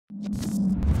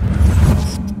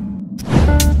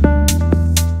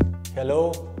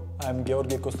Hello, I'm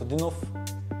Georgi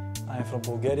I'm from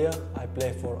Bulgaria. I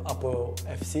play for Apo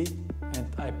FC and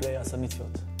I play as a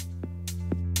midfield.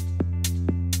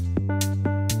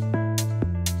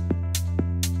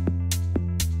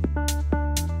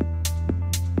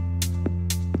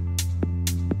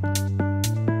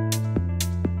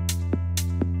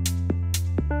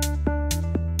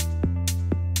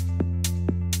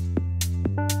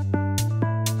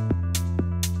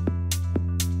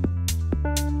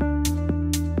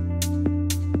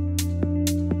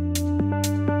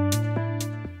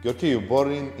 Georgi, you're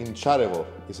born in Charevo.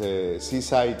 It's a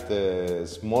seaside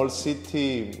small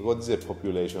city. What is the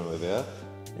population over there?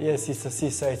 Yes, it's a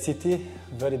seaside city,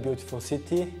 very beautiful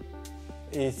city.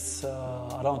 It's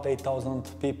around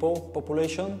 8,000 people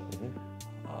population.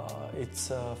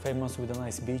 It's famous with the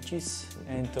nice beaches,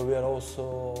 and we are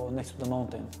also next to the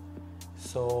mountain.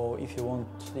 So if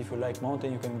you like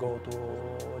mountain, you can go to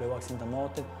relax in the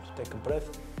mountain to take a breath.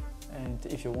 And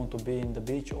if you want to be in the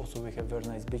beach, also we have very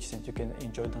nice beaches and you can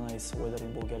enjoy the nice weather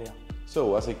in Bulgaria.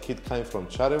 So as a kid coming from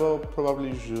Charevo,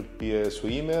 probably you should be a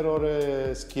swimmer or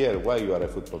a skier. Why you are a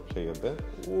football player then?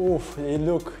 Oof,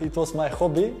 look, it was my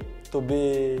hobby to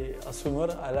be a swimmer.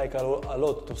 I like a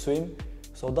lot to swim,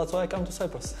 so that's why I come to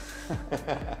Cyprus.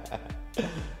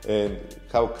 And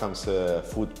how comes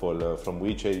football? From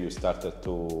which age you started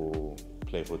to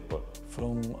play football?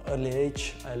 From early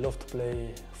age, I love to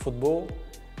play football.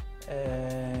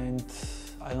 And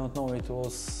I don't know, it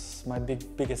was my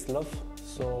biggest love.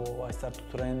 So I started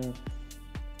to train,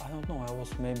 I don't know, I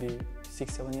was maybe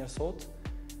 6-7 years old.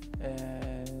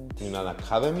 And in an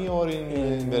academy or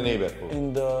in the neighborhood?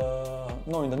 In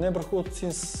the neighborhood,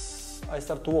 since I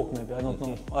started to walk maybe, I don't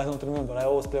know, I don't remember. I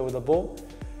always play with the ball.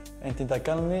 And in the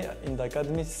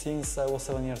academy since I was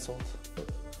 7 years old.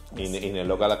 In a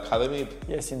local academy?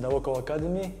 Yes, in the local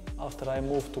academy. After I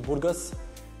moved to Burgas,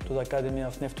 to the Academy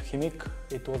of Neftochimic.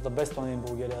 It was the best one in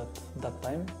Bulgaria at that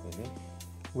time.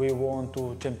 We won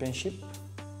 2 championships.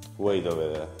 Wait over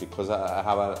there, because I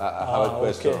have a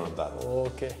question on that.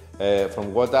 Okay.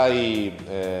 From what I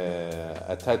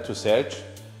tried to search,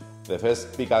 the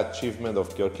first big achievement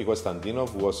of Georgi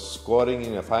Konstantinov was scoring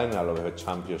in a final of a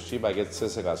championship against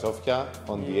CSKA Sofia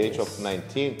on the age of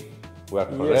 19. We are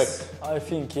correct? Yes, I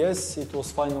think yes. It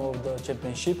was final of the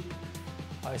championship.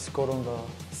 I scored on the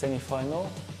semi-final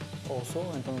also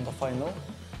and on the final.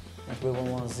 And we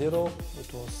won 1-0.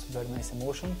 It was very nice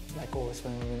emotion, like always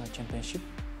when we win a championship.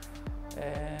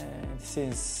 And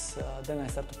since then I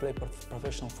started to play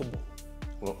professional football.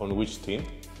 On which team?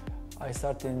 I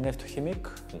started in Neftochimic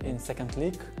in second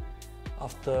league.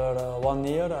 After 1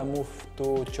 year I moved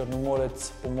to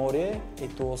Chernomorets Pomorie.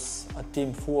 It was a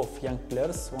team full of young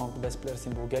players, one of the best players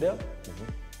in Bulgaria.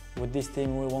 With this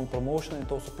team we won promotion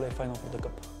and also play final for the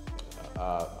cup.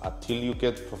 Until you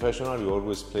get professional, you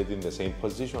always played in the same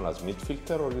position as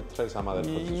midfielder, or you try some other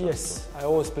position? Yes, I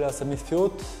always play as a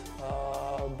midfield,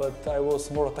 but I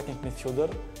was more attacking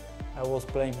midfielder. I was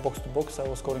playing box to box, I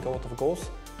was scoring a lot of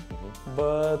goals.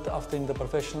 But after in the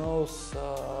professionals,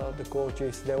 the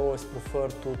coaches, they always prefer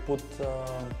to put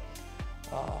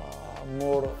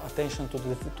more attention to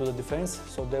the defense,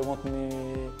 so they want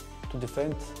me to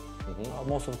defend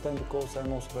most of the time because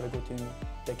I'm also very good in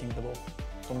taking the ball.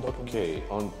 Okay,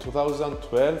 on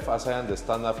 2012, as I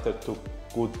understand, after 2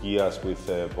 good years with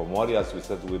Pomorie, as we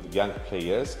said, with young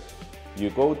players,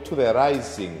 you go to the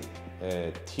rising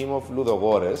team of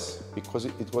Ludogorets, because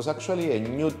it was actually a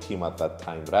new team at that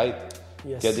time, right?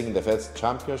 Yes. Getting the first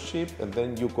championship, and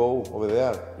then you go over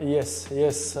there.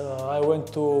 Yes. I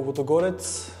went to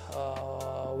Ludogorets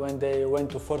when they went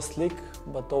to first league,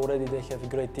 but already they have a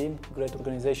great team, great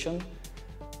organization.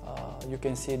 You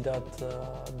can see that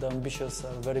the ambitions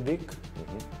are very big,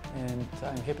 and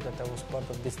I'm happy that I was part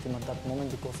of this team at that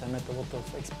moment because I met a lot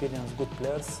of experienced, good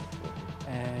players,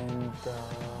 and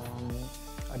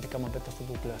I become a better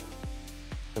football player.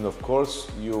 And of course,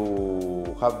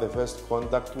 you have the first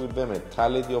contact with the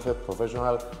mentality of a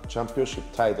professional championship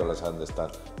title, as I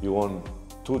understand. You won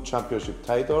 2 championship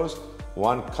titles,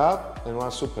 1 cup and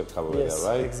 1 super cup over there,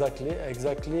 right?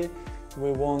 Exactly.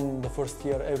 We won the first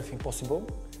year everything possible.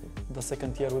 The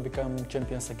second year we become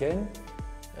champions again.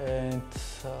 And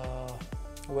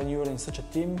when you're in such a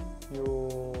team,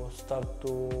 you start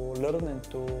to learn and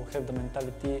to have the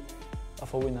mentality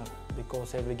of a winner,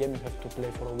 because every game you have to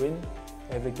play for a win.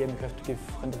 Every game you have to give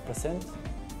 100%,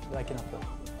 like in a club.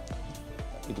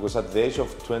 It was at the age of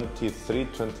 23,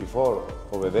 24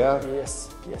 over there? Yes.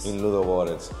 In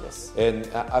Ludogorets. Yes. And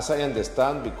as I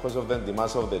understand, because of the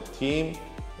demands of the team,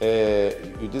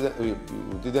 you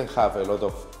didn't have a lot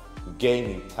of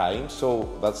gaining time. So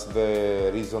that's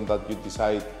the reason that you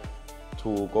decide to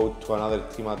go to another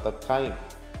team at that time.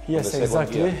 Yes,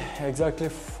 exactly. Exactly.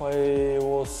 I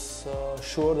was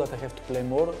sure that I have to play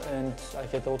more, and I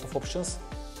had a lot of options.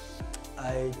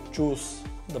 I choose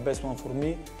the best one for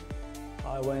me.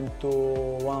 I went to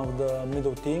one of the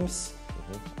middle teams,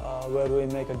 where we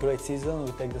make a great season.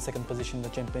 We take the second position in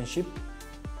the championship.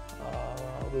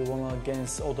 We won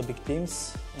against all the big teams,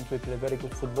 and we play very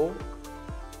good football.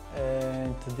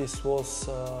 And this was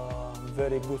a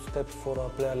very good step for a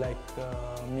player like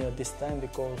me at this time,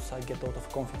 because I get a lot of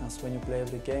confidence when you play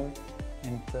every game,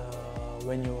 and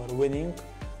when you are winning,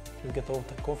 you get a lot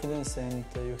of confidence, and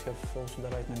you have also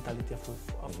the right mentality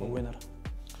of a winner.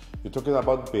 You're talking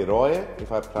about Beroe, if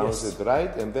I pronounce Yes. it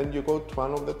right, and then you go to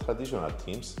one of the traditional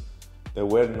teams, the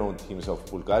well-known teams of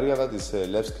Bulgaria, that is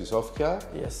Levski Sofia.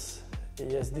 Yes,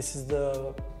 yes, this is the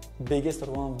biggest,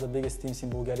 or one of the biggest teams in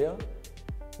Bulgaria,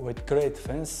 with great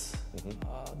fans.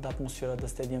 The atmosphere at the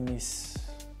stadium is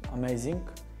amazing.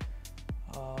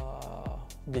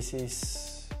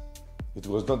 It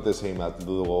was not the same at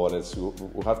Ludogorets,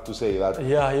 you have to say that.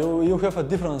 Yeah, you have a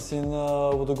difference. In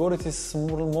Ludogorets it's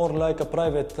more like a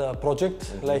private project,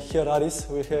 like here Aris.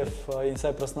 We have in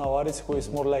Cyprus now Aris, who is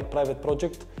more like private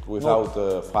project. Without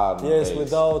fan Yes, base.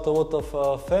 without a lot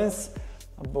of fans.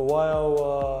 But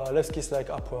while Levski is like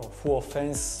full of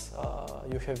fans,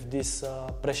 you have this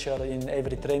pressure in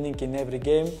every training, in every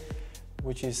game,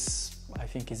 which is, I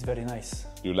think, is very nice.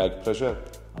 You like pressure?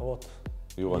 A lot.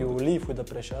 You live with the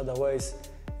pressure, otherwise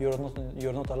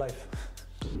you're not alive.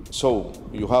 So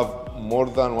you have more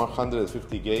than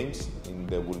 150 games in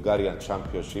the Bulgarian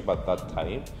Championship at that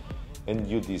time, and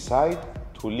you decide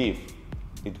to leave.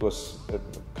 It was.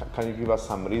 Can you give us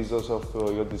some reasons of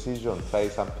your decision? Try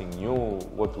something new.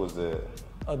 What was the?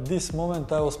 At this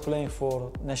moment, I was playing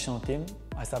for national team.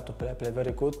 I started to play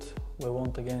very good. We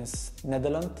won against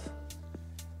Netherlands.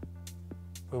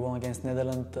 We won against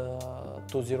Netherlands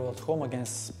 2-0 at home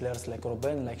against players like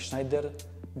Robben, like Schneider,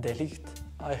 De Ligt.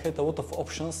 I had a lot of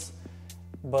options,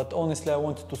 but honestly I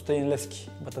wanted to stay in Levski.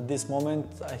 But at this moment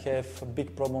I have a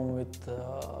big problem with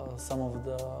some of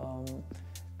the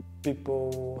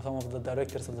people, some of the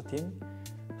directors of the team.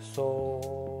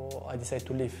 So I decided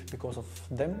to leave because of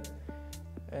them.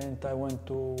 And I went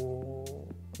to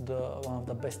one of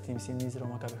the best teams in Israel,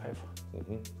 Maccabi Haifa.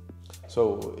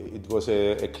 So it was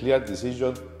a clear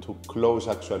decision to close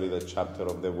actually the chapter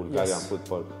of the Bulgarian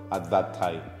football at that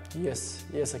time. Yes,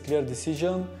 a clear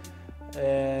decision.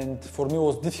 And for me it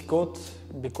was difficult,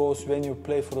 because when you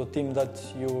play for the team that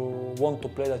you want to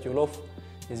play, that you love,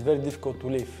 it's very difficult to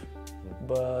leave.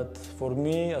 But for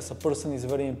me as a person, it's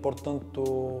very important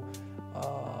to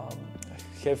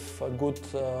have a good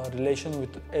relation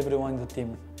with everyone in the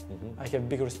team. I have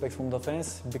big respect from the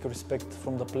fans, big respect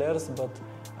from the players, but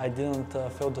I didn't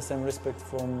feel the same respect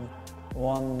from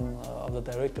one of the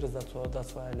directors.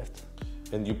 That's why I left.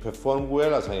 And you perform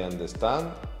well, as I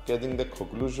understand, getting the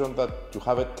conclusion that you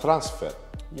have a transfer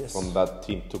from that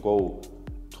team to go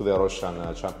to the Russian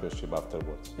Championship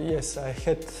afterwards. Yes, I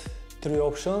had 3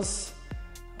 options,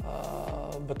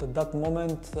 but at that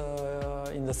moment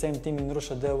in the same team in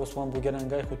Russia there was one Bulgarian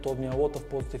guy who told me a lot of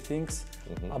positive things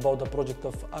about the project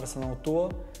of Arsenal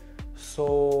tour.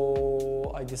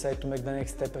 So I decided to make the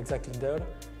next step exactly there,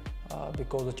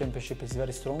 because the championship is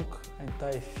very strong, and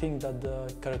I think that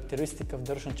the characteristics of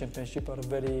the Russian championship are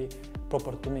very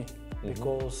proper to me,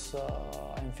 because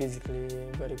I'm physically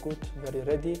very good, very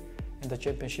ready, and the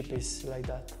championship is like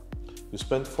that. You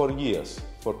spent 4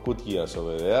 good years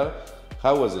over there.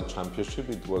 How was the championship?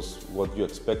 It was what you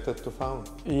expected to find?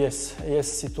 Yes,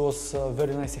 it was a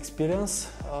very nice experience.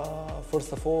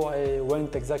 First of all, I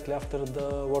went exactly after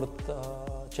the World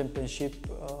Championship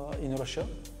in Russia.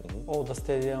 All the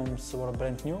stadiums were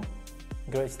brand new,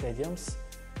 great stadiums.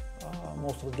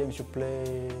 Most of the games you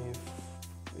play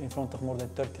in front of more than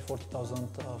 30,000-40,000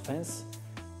 fans.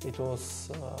 It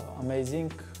was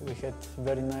amazing. We had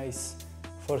very nice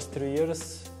first 3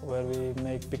 years where we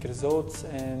make big results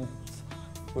and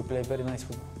we play very nice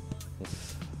football.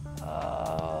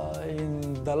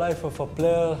 In the life of a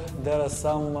player, there are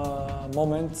some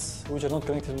moments which are not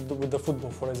connected with the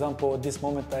football. For example, at this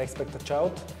moment I expect a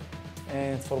child,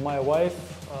 and for my wife,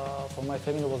 for my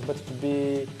family, it was better to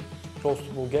be close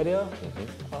to Bulgaria,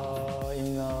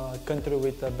 in a country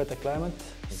with a better climate.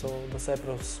 So the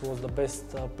Cyprus was the best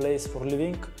place for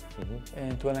living.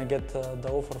 And when I get the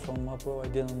offer from Apoel, I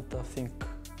didn't think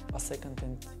a second,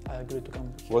 and I agreed to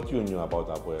come here. What you knew about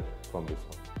Apoel from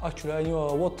before? Actually, I knew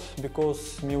a lot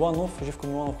because Živko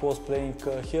Milanov, who was playing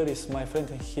here, is my friend,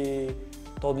 and he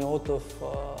told me a lot of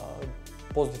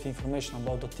positive information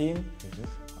about the team.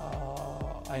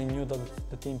 I knew that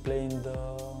the team playing the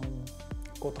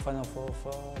quarterfinal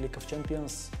of League of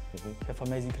Champions, have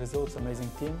amazing results, amazing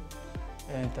team,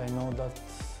 and I know that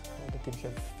the team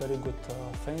have very good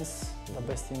fans, the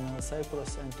best in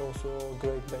Cyprus, and also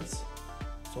great base.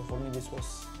 So for me this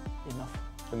was enough.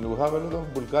 And we have a lot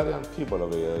of Bulgarian people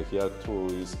over here too.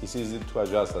 It's easy to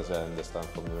adjust, as I understand,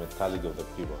 from the mentality of the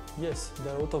people. Yes,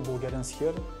 there are a lot of Bulgarians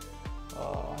here.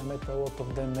 I met a lot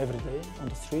of them every day on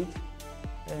the street,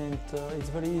 and it's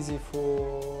very easy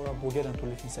for a Bulgarian to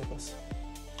live in Cyprus.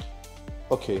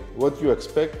 Okay, what do you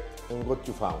expect and what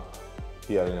you found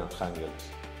here in Archangelis?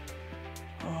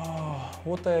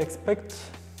 What I expect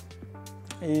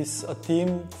is a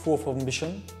team full of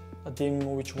ambition, a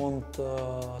team which want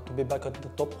to be back at the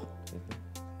top,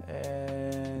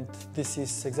 and this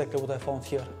is exactly what I found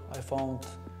here. I found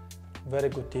very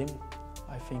good team,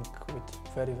 I think with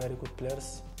very good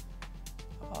players,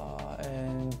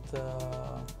 and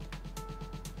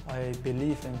I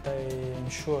believe and I am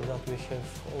sure that we have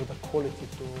all the quality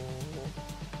to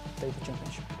take the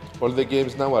championship. All the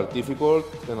games now are difficult,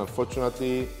 and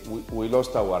unfortunately we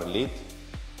lost our lead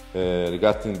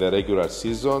regarding the regular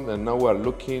season, and now we are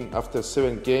looking after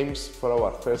 7 games for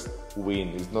our first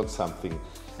win. It's not something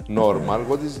normal.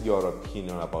 What is your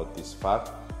opinion about this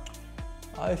fact?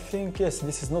 I think yes,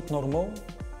 this is not normal.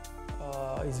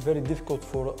 It's very difficult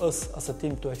for us as a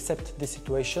team to accept this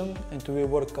situation, and we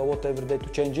work a lot every day to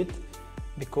change it,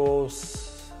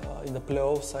 because in the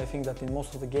playoffs I think that in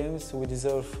most of the games we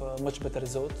deserve a much better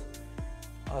result.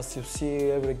 As you see,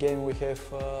 every game we have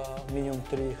minimum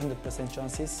 300%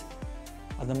 chances.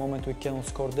 At the moment we cannot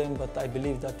score them, but I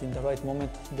believe that in the right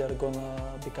moment they are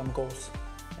gonna become goals,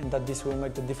 and that this will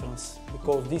make the difference,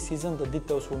 because this season the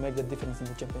details will make the difference in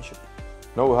the championship.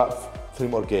 Now we have 3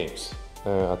 more games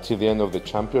until the end of the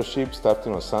championship,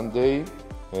 starting on Sunday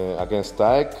against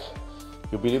AEK.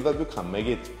 You believe that we can make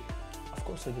it? Of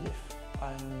course I believe.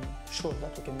 I'm sure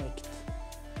that we can make it.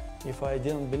 If I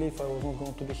didn't believe, I was not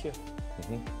going to be here.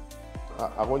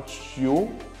 I want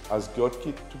you, as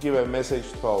Georgi, to give a message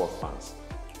to our fans.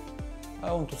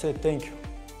 I want to say thank you.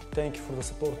 Thank you for the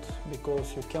support,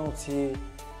 because you cannot see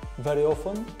very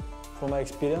often, from my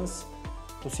experience,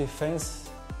 to see fans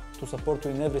to support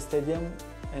you in every stadium,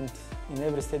 and in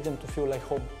every stadium to feel like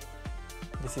home.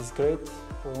 This is great.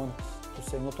 I want to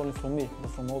say not only from me, but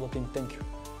from all the team, thank you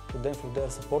to them for their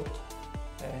support,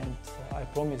 and I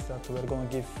promise that we are going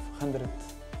to give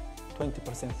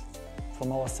 120%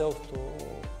 from ourselves to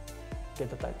get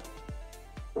the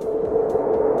title.